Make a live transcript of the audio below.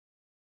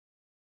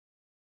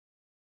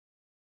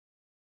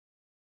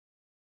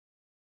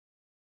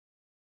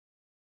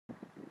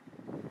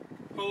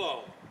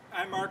Hello,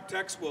 I'm Marc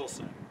Tex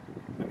Wilson.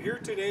 I'm here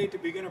today to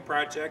begin a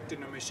project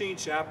in a machine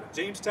shop at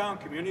Jamestown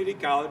Community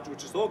College,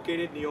 which is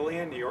located in the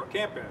Olean, New York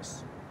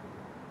campus.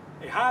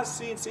 A Haas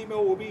CNC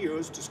mill will be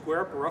used to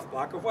square up a rough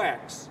block of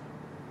wax.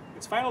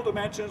 Its final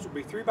dimensions will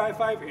be 3 by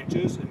 5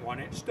 inches and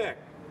 1 inch thick.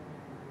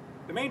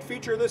 The main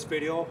feature of this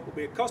video will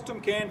be a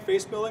custom can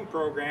face milling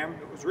program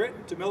that was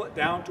written to mill it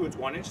down to its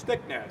 1 inch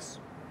thickness.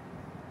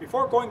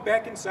 Before going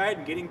back inside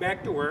and getting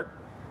back to work,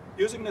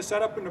 using the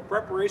setup and the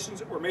preparations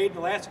that were made in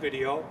the last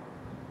video,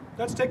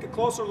 let's take a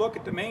closer look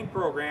at the main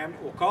program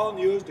that we'll call and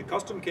use the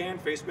custom can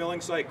face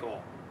milling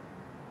cycle.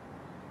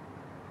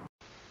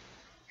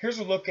 Here's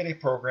a look at a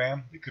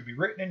program that could be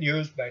written and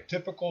used by a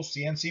typical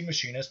CNC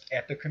machinist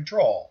at the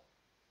control.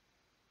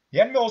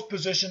 The end mill is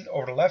positioned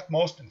over the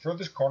leftmost and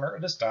furthest corner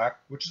of the stock,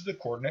 which is the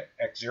coordinate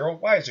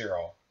x0,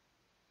 y0.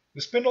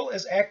 The spindle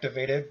is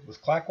activated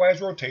with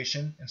clockwise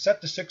rotation and set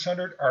to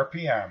 600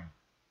 RPM.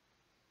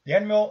 The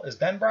end mill is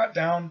then brought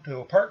down to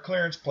a part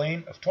clearance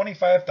plane of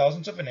 25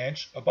 thousandths of an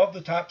inch above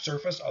the top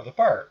surface of the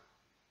part.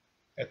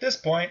 At this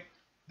point,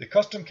 the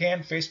custom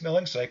can face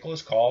milling cycle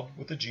is called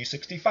with the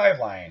G65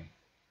 line.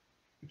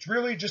 It's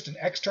really just an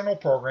external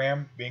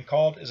program being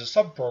called as a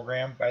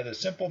subprogram by the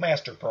simple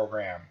master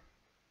program.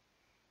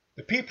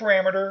 The P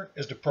parameter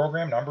is the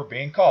program number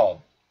being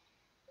called.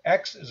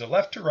 X is the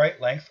left to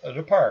right length of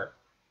the part.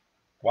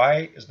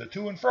 Y is the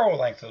to and fro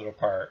length of the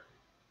part.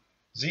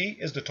 Z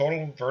is the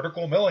total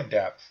vertical milling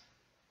depth.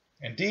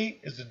 And D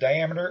is the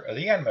diameter of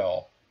the end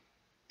mill.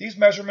 These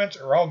measurements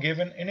are all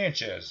given in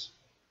inches.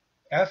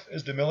 F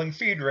is the milling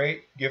feed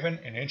rate given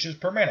in inches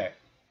per minute.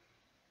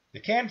 The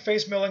can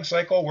face milling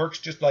cycle works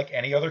just like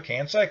any other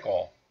can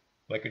cycle,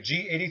 like a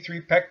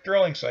G83 PEC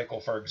drilling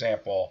cycle for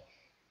example.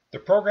 The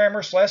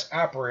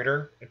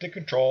programmer/operator at the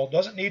control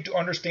doesn't need to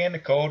understand the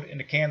code in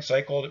the can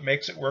cycle that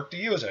makes it work to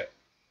use it.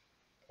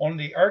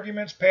 Only the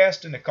arguments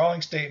passed in the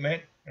calling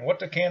statement and what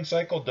the can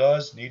cycle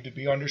does need to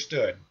be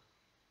understood.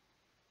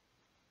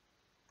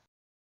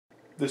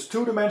 This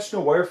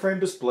two-dimensional wireframe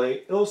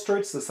display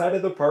illustrates the side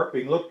of the part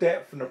being looked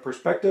at from the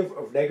perspective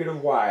of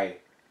negative y.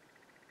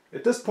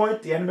 At this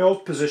point, the end mill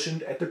is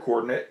positioned at the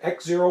coordinate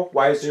x0,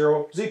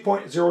 y0,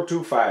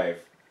 z.025.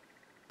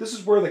 This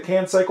is where the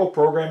can cycle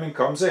programming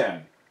comes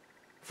in.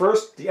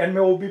 First, the end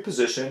mill will be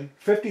positioned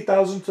 50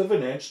 thousandths of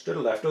an inch to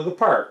the left of the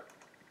part.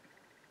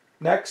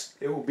 Next,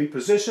 it will be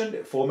positioned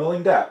at full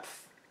milling depth.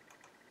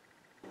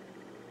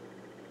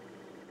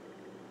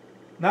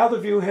 Now the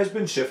view has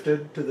been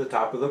shifted to the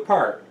top of the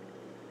part.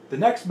 The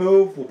next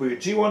move will be a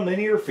G1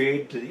 linear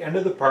feed to the end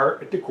of the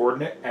part at the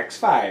coordinate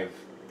x5.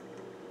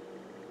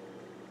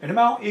 An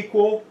amount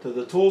equal to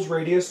the tool's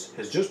radius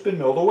has just been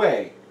milled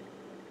away.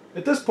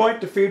 At this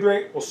point, the feed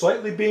rate will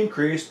slightly be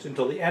increased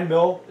until the end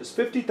mill is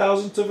 50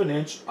 thousandths of an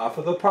inch off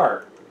of the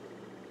part.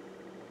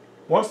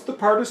 Once the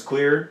part is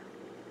cleared,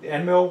 the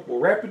end mill will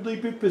rapidly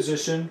be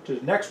positioned to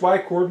the next y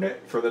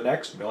coordinate for the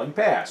next milling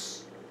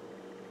pass.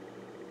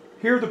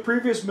 Here the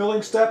previous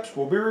milling steps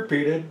will be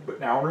repeated, but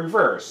now in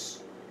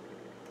reverse.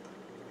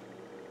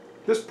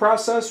 This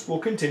process will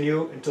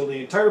continue until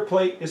the entire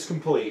plate is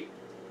complete.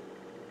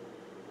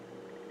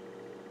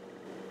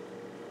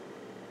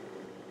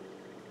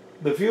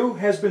 The view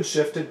has been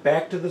shifted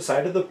back to the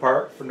side of the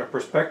part from the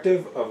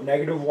perspective of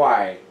negative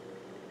y.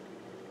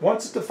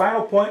 Once at the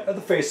final point of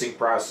the facing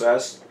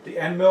process, the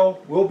end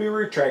mill will be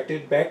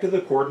retracted back to the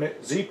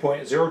coordinate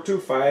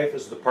z.025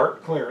 as the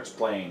part clearance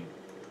plane.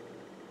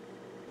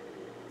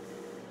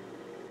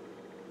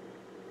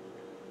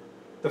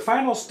 The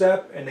final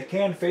step in the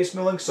can face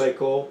milling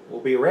cycle will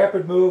be a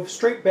rapid move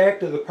straight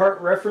back to the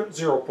part reference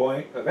 0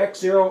 point of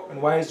x0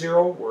 and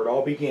y0 where it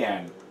all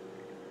began.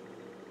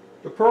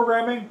 The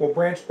programming will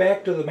branch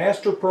back to the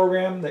master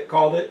program that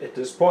called it at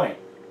this point.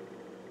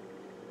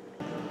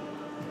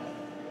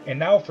 And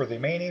now for the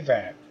main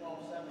event.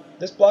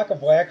 This block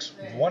of wax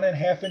was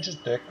 1.5 inches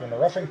thick when the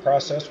roughing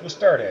process was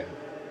started.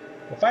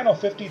 The final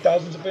 50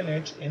 thousandths of an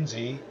inch in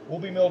Z will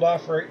be milled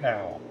off right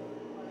now.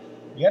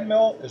 The end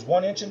mill is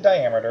 1 inch in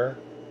diameter,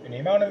 and the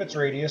amount of its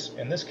radius,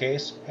 in this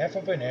case half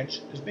of an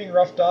inch, is being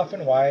roughed off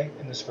in Y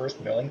in this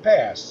first milling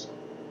pass.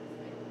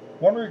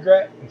 One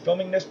regret in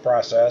filming this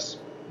process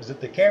is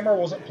that the camera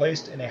wasn't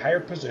placed in a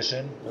higher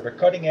position where the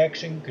cutting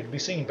action could be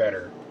seen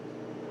better.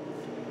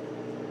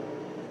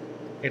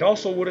 It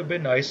also would have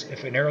been nice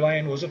if an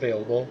airline was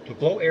available to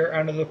blow air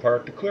onto the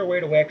part to clear away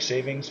the wax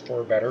shavings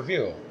for a better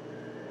view.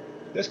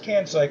 This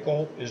can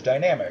cycle is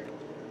dynamic.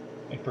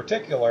 In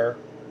particular,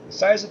 the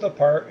size of the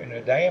part and the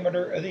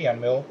diameter of the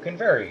end mill can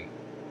vary.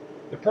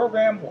 The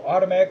program will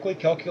automatically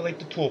calculate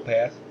the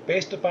toolpath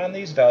based upon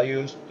these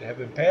values that have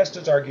been passed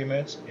as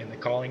arguments in the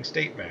calling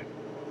statement.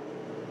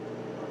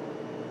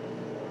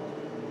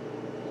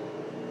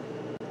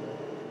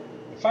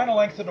 The final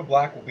length of the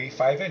block will be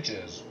 5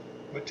 inches,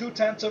 but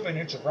 2/10 of an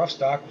inch of rough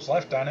stock was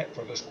left on it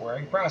for the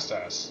squaring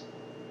process.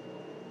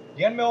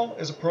 The end mill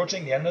is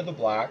approaching the end of the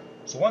block,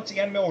 so once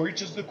the end mill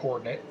reaches the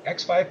coordinate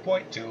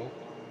x5.2,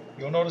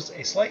 you'll notice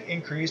a slight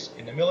increase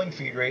in the milling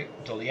feed rate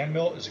until the end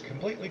mill is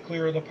completely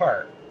clear of the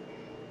part.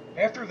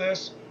 After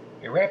this,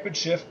 a rapid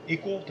shift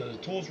equal to the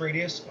tool's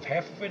radius of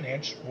half of an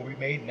inch will be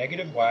made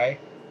 -y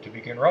to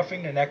begin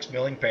roughing the next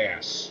milling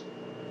pass.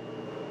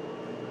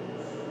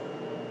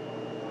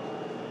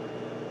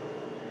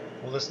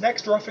 While this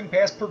next roughing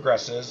pass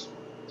progresses,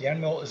 the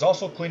end mill is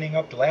also cleaning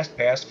up the last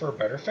pass for a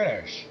better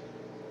finish.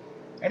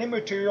 Any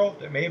material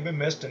that may have been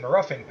missed in the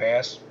roughing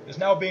pass is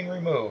now being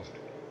removed.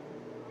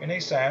 In a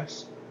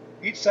sense,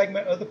 each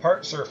segment of the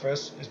part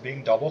surface is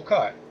being double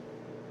cut.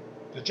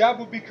 The job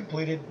would be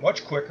completed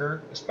much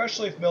quicker,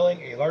 especially if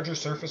milling a larger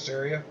surface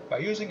area by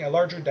using a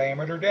larger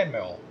diameter end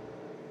mill.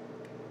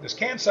 This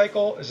can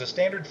cycle is a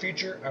standard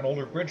feature on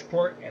older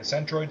Bridgeport and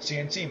Centroid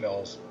CNC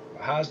mills,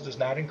 but Haas does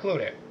not include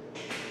it.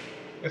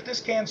 If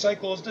this can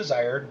cycle is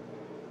desired,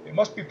 it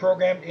must be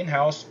programmed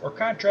in-house or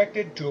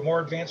contracted to a more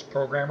advanced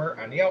programmer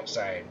on the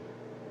outside.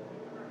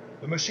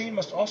 The machine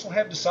must also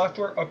have the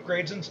software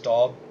upgrades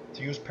installed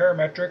to use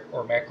parametric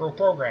or macro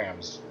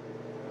programs.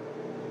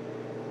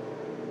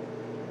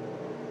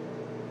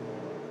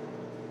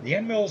 The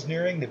end mill is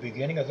nearing the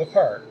beginning of the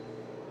part.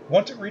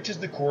 Once it reaches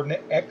the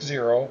coordinate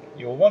x0,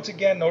 you will once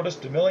again notice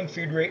the milling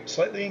feed rate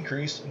slightly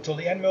increase until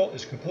the end mill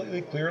is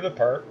completely clear of the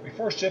part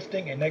before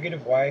shifting a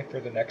 -y for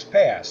the next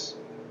pass.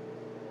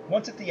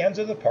 Once at the ends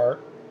of the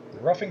part, the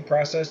roughing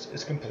process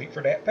is complete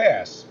for that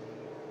pass.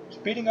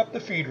 Speeding up the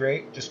feed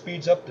rate just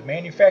speeds up the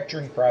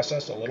manufacturing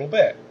process a little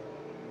bit.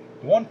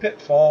 The one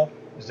pitfall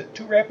is that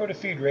too rapid a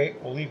feed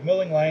rate will leave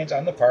milling lines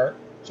on the part,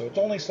 so it's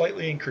only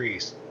slightly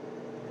increased.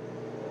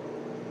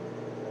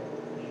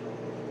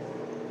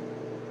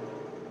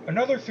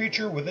 Another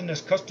feature within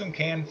this custom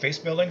can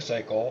face milling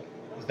cycle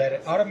is that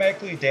it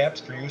automatically adapts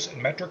for use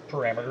in metric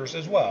parameters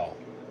as well.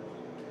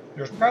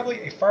 There's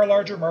probably a far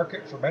larger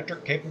market for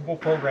metric capable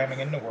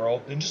programming in the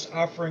world than just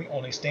offering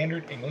only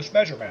standard English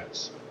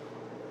measurements.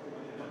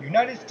 The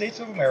United States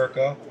of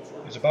America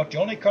is about the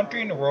only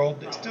country in the world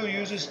that still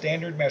uses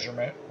standard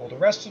measurement while the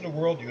rest of the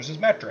world uses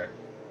metric.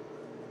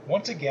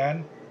 Once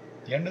again,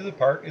 the end of the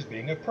part is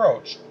being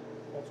approached.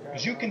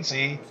 As you can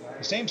see,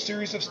 the same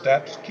series of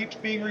steps keeps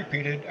being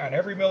repeated on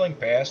every milling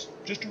pass,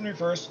 just in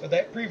reverse of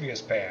that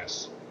previous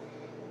pass.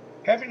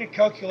 Having to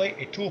calculate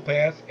a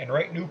toolpath and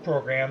write new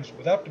programs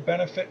without the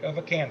benefit of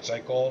a can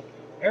cycle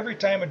every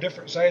time a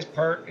different sized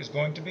part is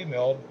going to be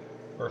milled,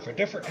 or if a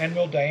different end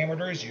mill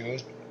diameter is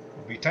used,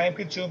 would be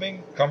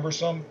time-consuming,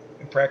 cumbersome,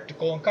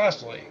 impractical, and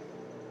costly,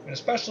 and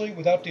especially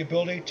without the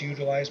ability to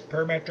utilize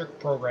parametric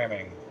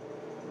programming.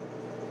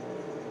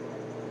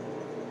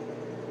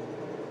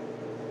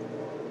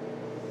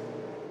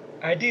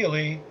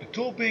 Ideally, the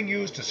tool being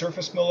used to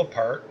surface mill a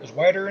part is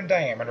wider in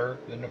diameter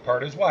than the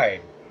part is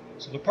wide,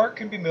 so the part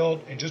can be milled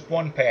in just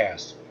one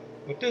pass,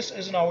 but this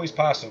isn't always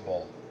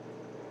possible.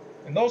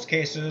 In those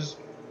cases,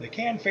 the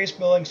can face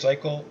milling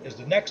cycle is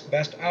the next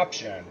best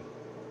option.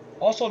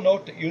 Also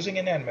note that using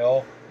an end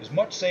mill is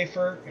much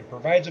safer and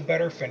provides a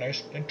better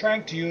finish than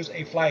trying to use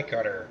a fly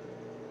cutter.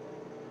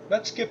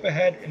 Let's skip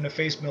ahead in the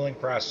face milling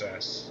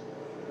process.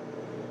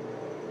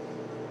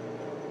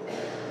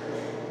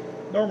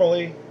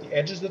 Normally, the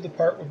edges of the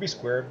part would be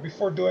squared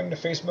before doing the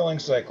face milling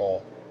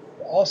cycle,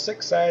 but all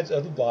 6 sides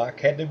of the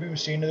block had to be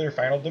machined to their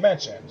final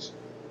dimensions.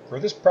 For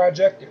this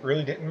project, it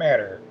really didn't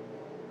matter.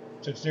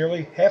 Since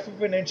nearly half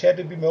of an inch had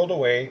to be milled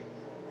away,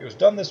 it was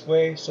done this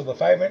way so the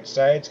 5-inch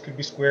sides could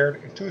be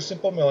squared in 2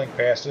 simple milling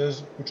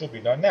passes, which will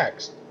be done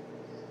next.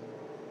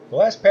 The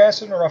last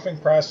pass in the roughing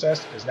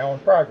process is now in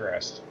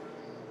progress.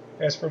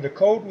 As for the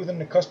code within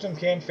the custom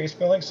can face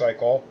milling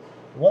cycle,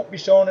 it won't be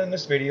shown in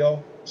this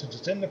video since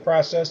it's in the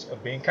process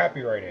of being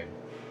copyrighted.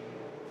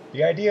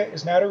 The idea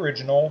is not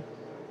original,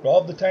 but all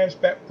of the time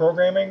spent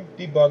programming,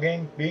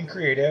 debugging, being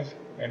creative,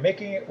 and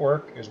making it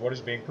work is what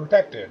is being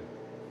protected.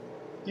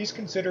 These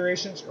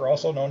considerations are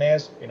also known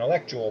as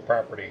intellectual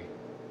property.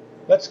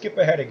 Let's skip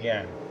ahead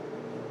again.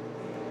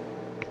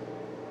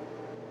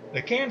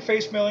 The can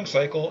face milling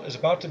cycle is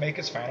about to make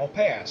its final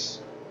pass.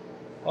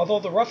 Although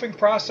the roughing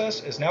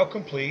process is now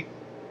complete,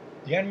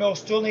 the end mill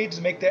still needs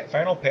to make that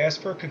final pass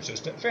for a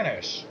consistent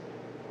finish.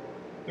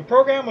 The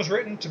program was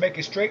written to make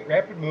a straight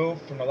rapid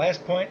move from the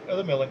last point of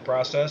the milling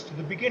process to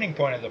the beginning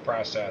point of the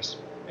process,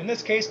 in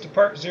this case to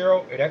part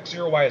 0 at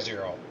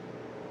x0y0.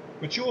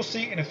 But you will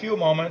see in a few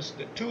moments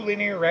that 2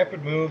 linear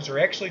rapid moves are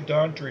actually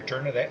done to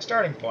return to that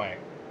starting point.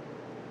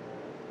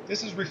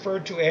 This is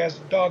referred to as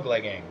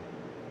doglegging.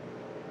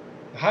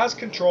 The Haas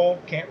control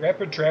can't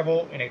rapid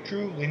travel in a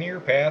true linear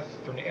path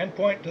from the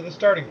endpoint to the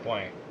starting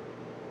point,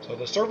 so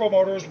the servo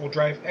motors will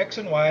drive X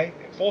and Y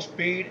at full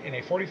speed in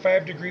a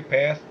 45-degree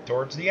path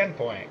towards the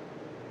endpoint.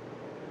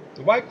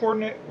 The Y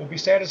coordinate will be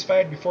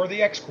satisfied before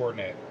the X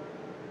coordinate.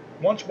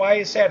 Once Y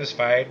is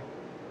satisfied,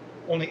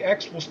 only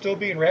X will still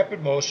be in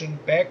rapid motion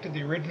back to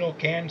the original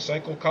can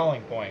cycle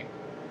calling point.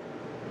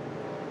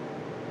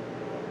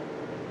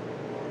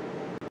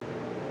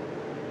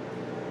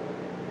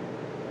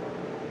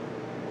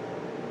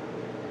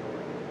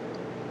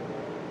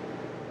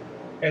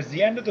 As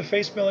the end of the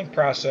face milling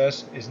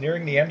process is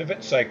nearing the end of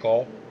its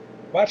cycle,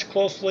 watch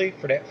closely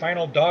for that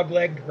final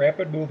dog-legged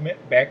rapid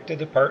movement back to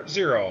the part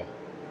 0.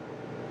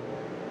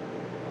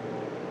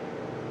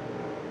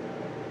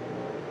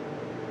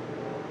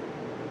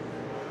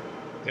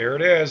 There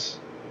it is.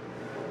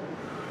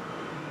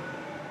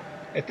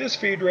 At this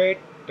feed rate,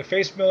 the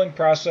face milling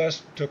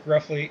process took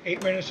roughly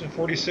 8 minutes and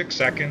 46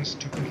 seconds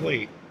to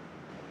complete.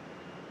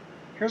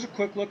 Here's a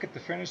quick look at the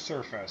finished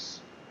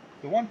surface.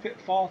 The one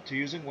pitfall to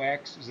using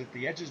wax is that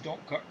the edges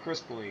don't cut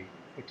crisply,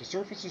 but the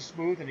surface is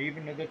smooth and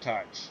even to the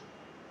touch.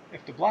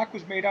 If the block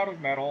was made out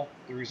of metal,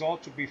 the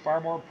results would be far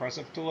more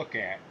impressive to look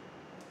at.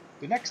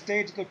 The next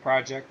stage of the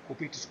project will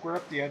be to square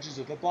up the edges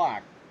of the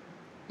block.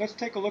 Let's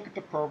take a look at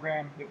the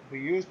program that will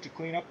be used to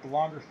clean up the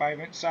longer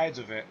 5-inch sides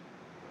of it.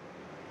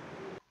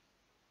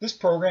 This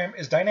program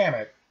is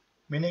dynamic,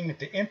 meaning that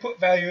the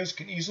input values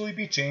can easily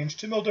be changed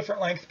to mill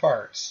different length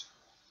parts.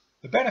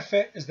 The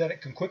benefit is that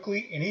it can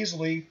quickly and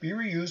easily be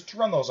reused to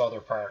run those other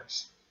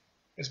parts.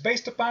 It's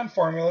based upon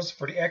formulas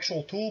for the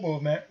actual tool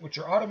movement, which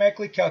are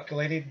automatically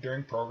calculated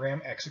during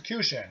program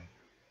execution.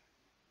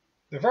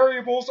 The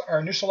variables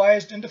are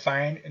initialized and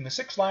defined in the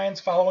 6 lines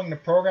following the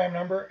program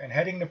number and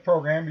heading the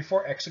program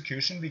before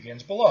execution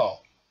begins below.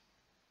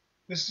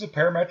 This is a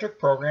parametric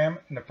program,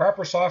 and the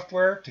proper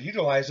software to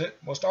utilize it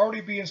must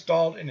already be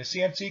installed in the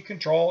CNC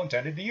control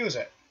intended to use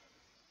it.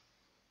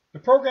 The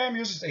program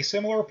uses a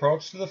similar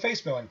approach to the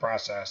face milling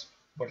process,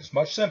 but it's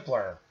much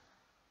simpler.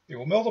 It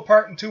will mill the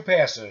part in 2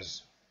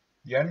 passes.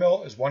 The end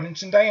mill is 1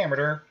 inch in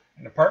diameter,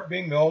 and the part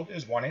being milled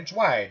is 1 inch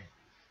wide.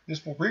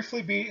 This will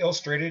briefly be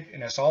illustrated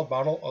in a solid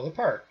model of the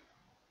part.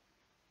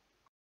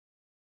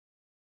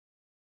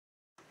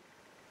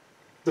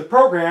 The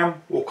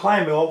program will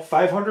climb mill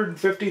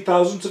 550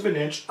 thousandths of an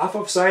inch off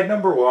of side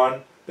number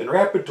 1, then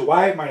wrap it to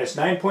Y minus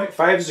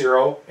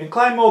 9.50 and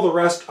climb mill the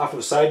rest off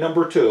of side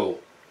number 2.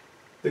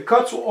 The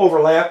cuts will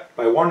overlap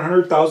by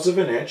 100 thousandths of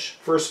an inch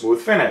for a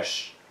smooth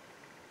finish.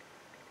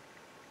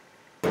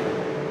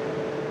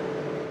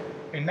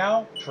 And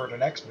now for the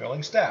next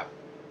milling step.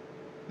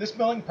 This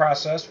milling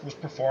process was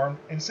performed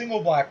in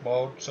single block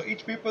mode, so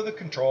each beep of the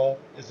control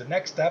is the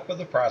next step of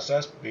the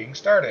process being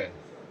started.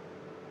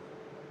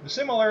 The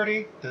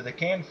similarity to the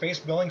canned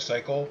face milling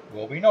cycle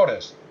will be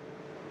noticed.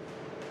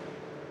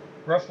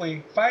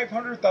 Roughly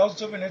 500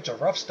 thousandths of an inch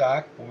of rough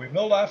stock will be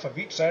milled off of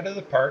each side of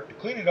the part to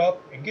clean it up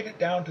and get it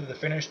down to the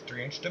finished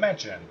 3-inch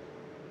dimension.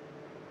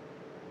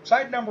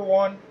 Side number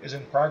 1 is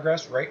in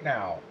progress right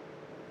now.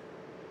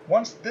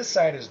 Once this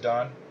side is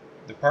done,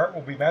 the part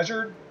will be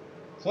measured,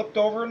 flipped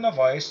over in the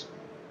vise,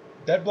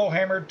 dead blow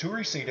hammered to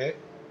reseat it,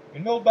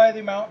 and milled by the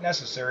amount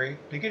necessary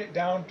to get it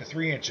down to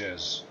 3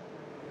 inches.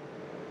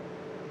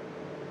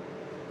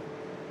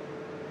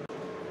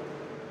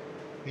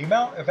 The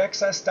amount of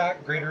excess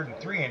stock greater than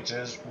 3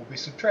 inches will be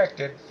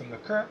subtracted from the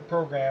current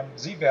program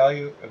Z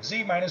value of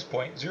Z minus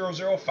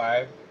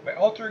 0.005 by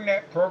altering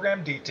that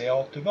program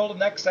detail to mill the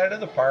next side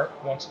of the part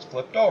once it's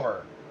flipped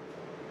over.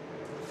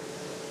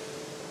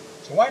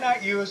 So why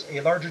not use a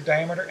larger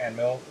diameter end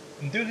mill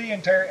and do the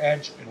entire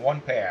edge in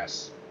one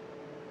pass?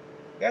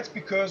 That's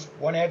because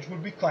one edge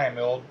would be climb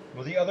milled,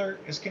 while the other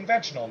is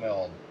conventional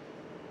milled.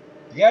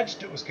 The edge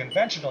that was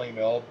conventionally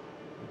milled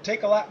would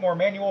take a lot more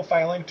manual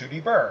filing to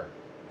deburr.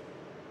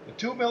 The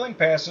 2 milling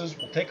passes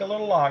will take a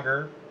little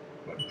longer,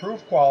 but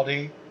improve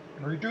quality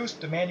and reduce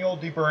the manual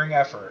deburring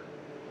effort.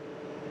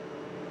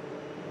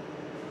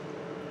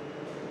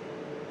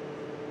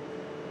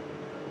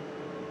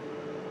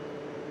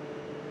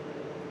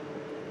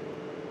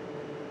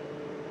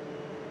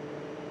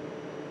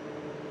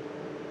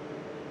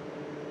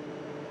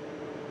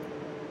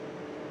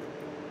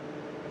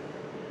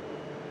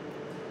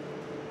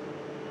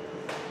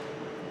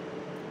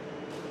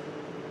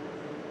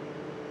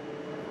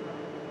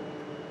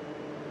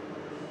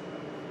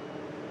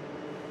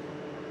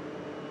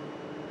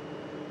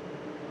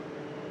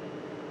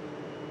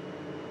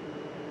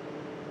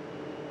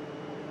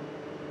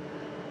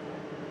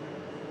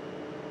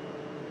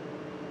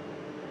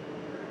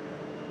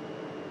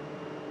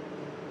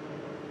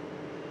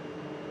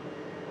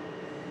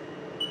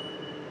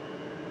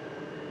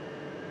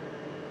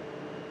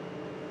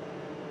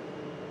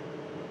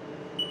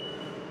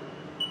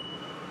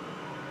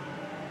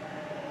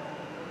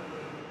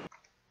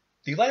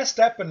 The last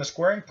step in the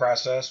squaring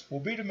process will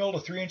be to mill the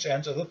 3-inch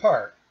ends of the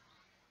part.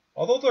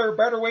 Although there are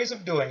better ways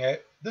of doing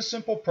it, this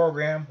simple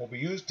program will be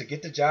used to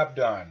get the job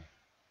done.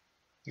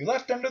 The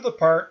left end of the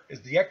part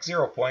is the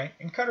X0 point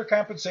and cutter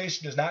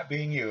compensation is not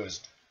being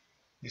used.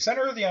 The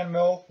center of the end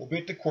mill will be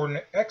at the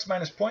coordinate X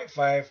minus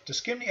 0.5 to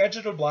skim the edge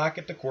of the block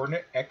at the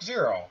coordinate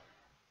X0.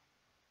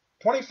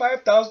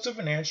 25 thousandths of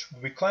an inch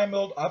will be climb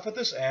milled off of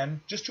this end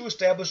just to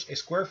establish a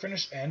square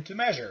finished end to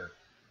measure.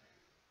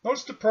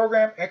 Notice the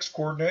program X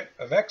coordinate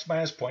of X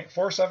minus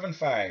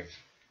 0.475.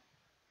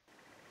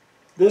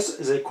 This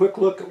is a quick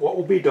look at what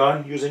will be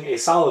done using a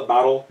solid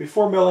model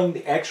before milling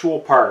the actual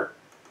part.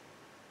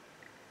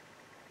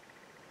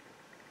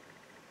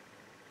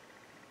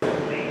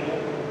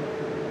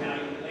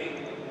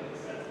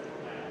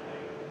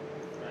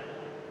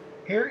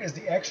 Here is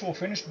the actual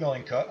finished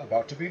milling cut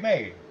about to be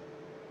made.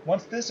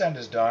 Once this end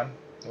is done,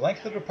 the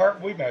length of the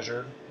part will be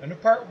measured, and the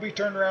part will be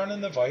turned around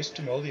in the vise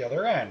to mill the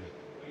other end.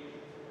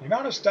 The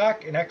amount of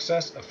stock in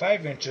excess of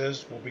 5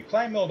 inches will be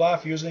climb milled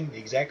off using the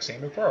exact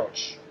same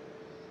approach.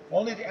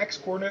 Only the X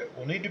coordinate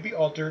will need to be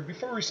altered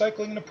before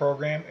recycling the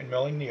program and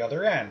milling the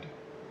other end.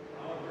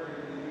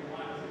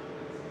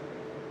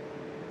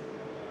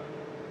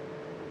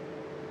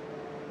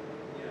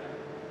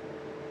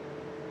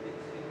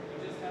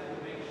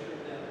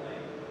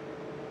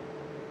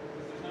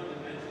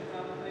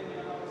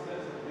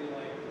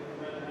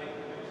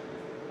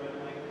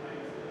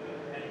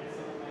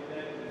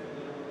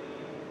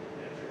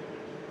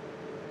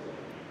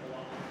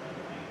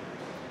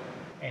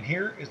 And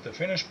here is the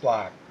finished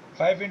block,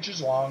 5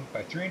 inches long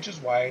by 3 inches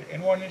wide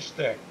and 1 inch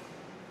thick.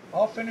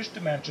 All finished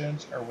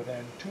dimensions are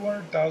within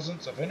 200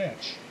 thousandths of an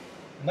inch.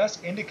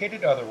 Unless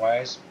indicated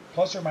otherwise,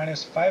 plus or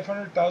minus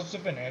 500 thousandths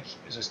of an inch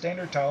is a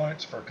standard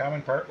tolerance for a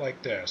common part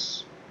like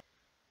this.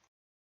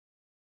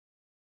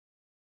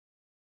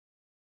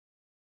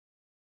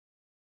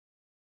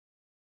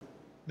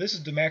 This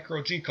is the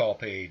macro G-call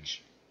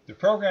page. The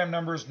program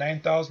numbers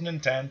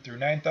 9010 through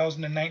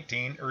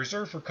 9019 are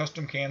reserved for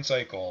custom CAN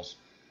cycles.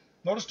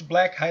 Notice the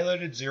black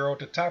highlighted 0 at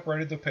the top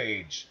right of the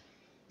page.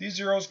 These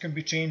zeros can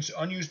be changed to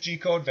unused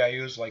G-code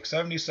values like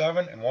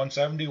 77 and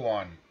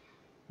 171.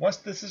 Once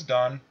this is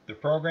done, the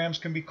programs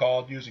can be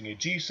called using a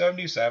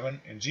G77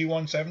 and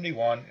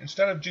G171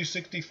 instead of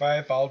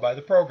G65 followed by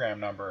the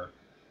program number.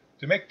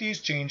 To make these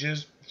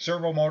changes,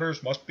 servo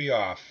motors must be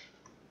off.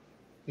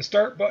 The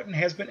start button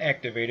has been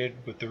activated,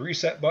 but the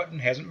reset button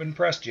hasn't been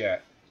pressed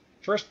yet.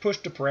 First push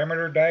the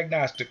parameter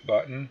diagnostic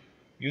button,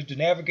 use the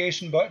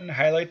navigation button to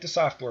highlight the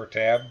software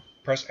tab,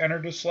 press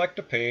enter to select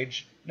a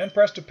page, then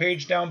press the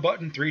page down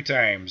button 3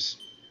 times.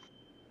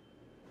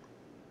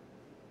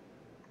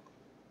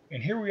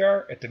 And here we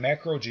are at the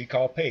macro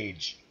G-call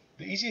page.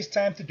 The easiest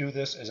time to do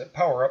this is at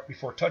power up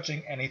before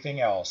touching anything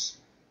else.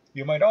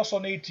 You might also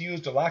need to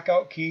use the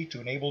lockout key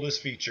to enable this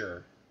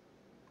feature.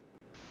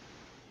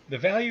 The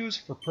values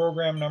for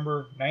program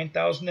number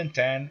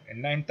 9010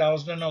 and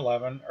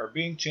 9011 are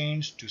being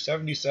changed to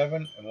 77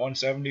 and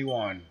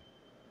 171.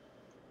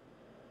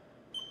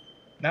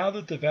 Now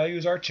that the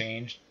values are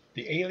changed,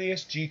 the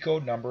alias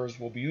G-code numbers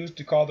will be used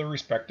to call the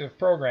respective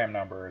program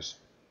numbers.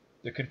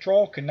 The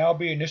control can now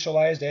be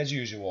initialized as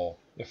usual.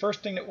 The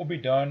first thing that will be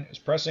done is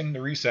pressing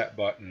the reset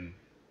button.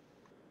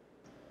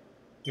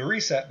 The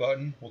reset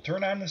button will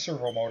turn on the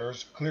servo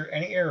motors, clear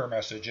any error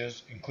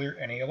messages, and clear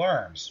any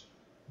alarms.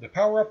 The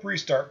power-up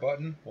restart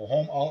button will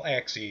home all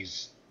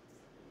axes.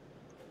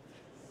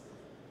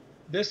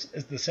 This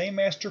is the same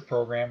master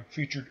program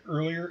featured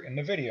earlier in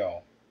the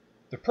video.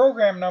 The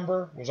program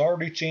number was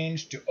already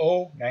changed to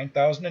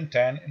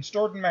O9010 and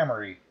stored in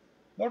memory.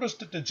 Notice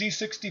that the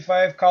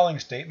G65 calling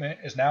statement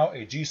is now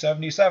a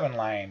G77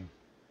 line.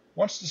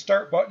 Once the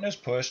start button is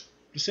pushed,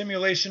 the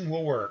simulation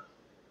will work.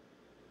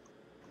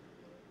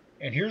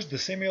 And here's the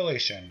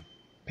simulation.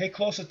 Pay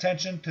close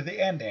attention to the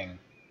ending.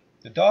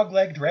 The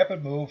dog-legged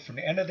rapid move from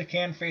the end of the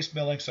CAN face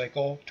milling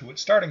cycle to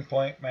its starting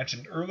point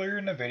mentioned earlier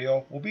in the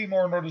video will be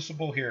more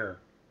noticeable here.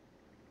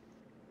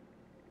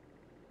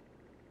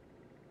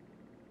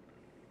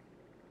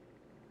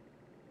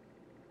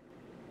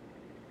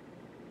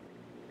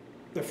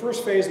 The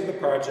first phase of the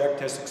project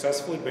has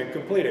successfully been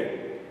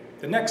completed.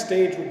 The next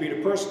stage will be to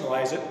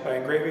personalize it by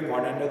engraving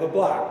one end of the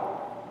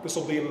block. This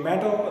will be a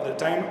memento of the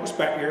time that was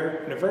spent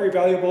here and a very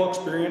valuable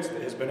experience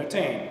that has been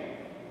attained.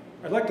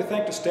 I'd like to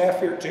thank the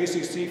staff here at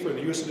JCC for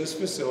the use of this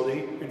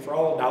facility and for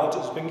all the knowledge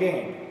that has been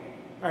gained.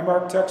 I'm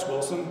Marc Tex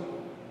Wilson.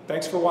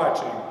 Thanks for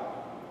watching.